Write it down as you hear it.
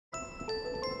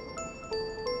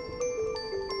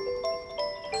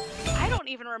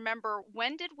even remember,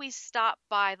 when did we stop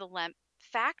by the Lemp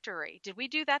factory? Did we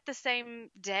do that the same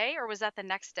day or was that the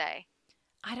next day?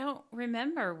 I don't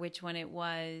remember which one it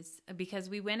was because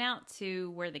we went out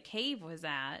to where the cave was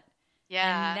at, and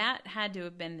Yeah. that had to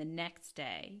have been the next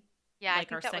day, Yeah, I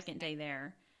like our think that was second day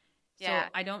there. So yeah.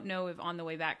 I don't know if on the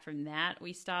way back from that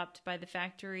we stopped by the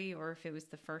factory or if it was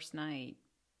the first night.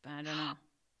 But I don't know.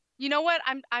 You know what?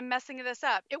 I'm messing this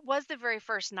up. It was the very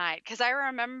first night because I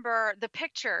remember the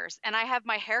pictures and I have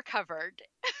my hair covered.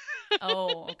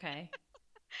 Oh, okay.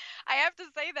 I have to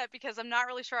say that because I'm not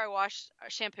really sure I washed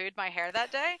shampooed my hair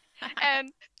that day.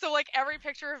 And so like every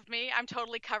picture of me, I'm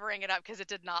totally covering it up because it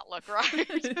did not look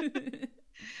right.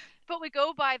 But we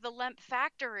go by the Lemp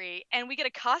factory and we get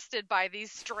accosted by these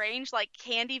strange like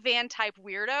candy van type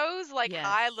weirdos like, Yes.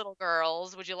 "Hi little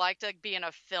girls, would you like to be in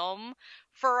a film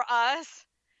for us?"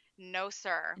 No,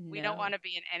 sir. We don't want No. to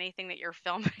be in anything that you're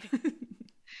filming.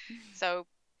 So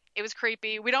it was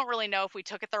creepy. We don't really know if we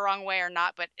took it the wrong way or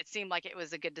not, but it seemed like it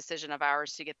was a good decision of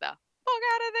ours to get the fuck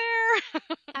out of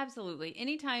there. Absolutely.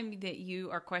 Anytime that you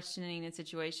are questioning a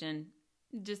situation,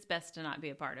 just best to not be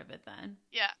a part of it then.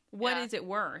 Yeah, What yeah, is it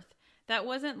worth? That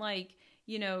wasn't like,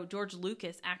 George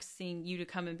Lucas asking you to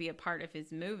come and be a part of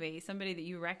his movie, somebody that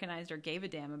you recognized or gave a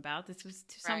damn about. This was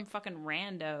some right. fucking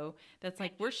rando that's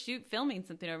like, we're filming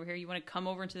something over here. You want to come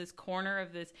over into this corner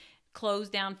of this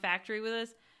closed down factory with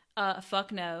us?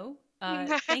 Fuck no.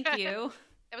 Thank you.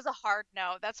 It was a hard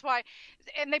no. That's why,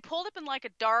 and they pulled up in like a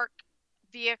dark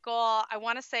vehicle. I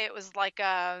want to say it was like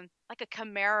a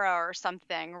Camaro or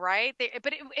something, right?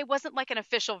 But it wasn't like an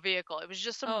official vehicle. It was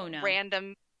just some Oh no.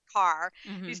 random car.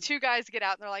 Mm-hmm. These two guys get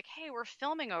out and they're like, "Hey, we're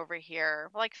filming over here."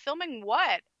 We're like, "Filming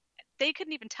what?" They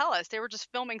couldn't even tell us. They were just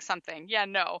filming something. Yeah,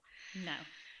 no. No.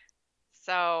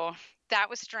 So that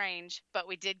was strange, but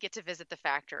we did get to visit the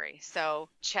factory. So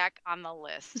check on the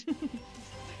list.